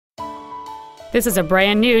This is a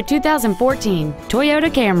brand new 2014 Toyota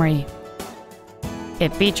Camry.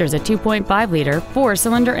 It features a 2.5-liter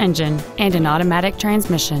four-cylinder engine and an automatic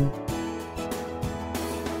transmission.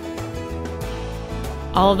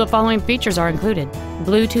 All of the following features are included: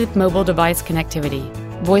 Bluetooth mobile device connectivity,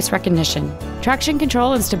 voice recognition, traction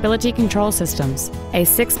control and stability control systems, a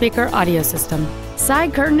 6-speaker audio system,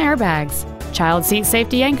 side curtain airbags, child seat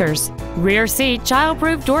safety anchors, rear seat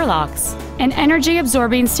child-proof door locks, an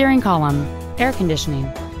energy-absorbing steering column, air conditioning,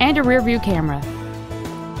 and a rear-view camera.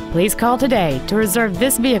 Please call today to reserve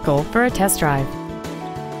this vehicle for a test drive.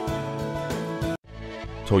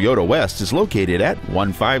 Toyota West is located at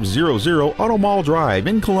 1500 Auto Mall Drive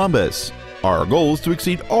in Columbus. Our goal is to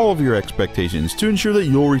exceed all of your expectations to ensure that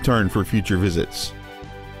you'll return for future visits.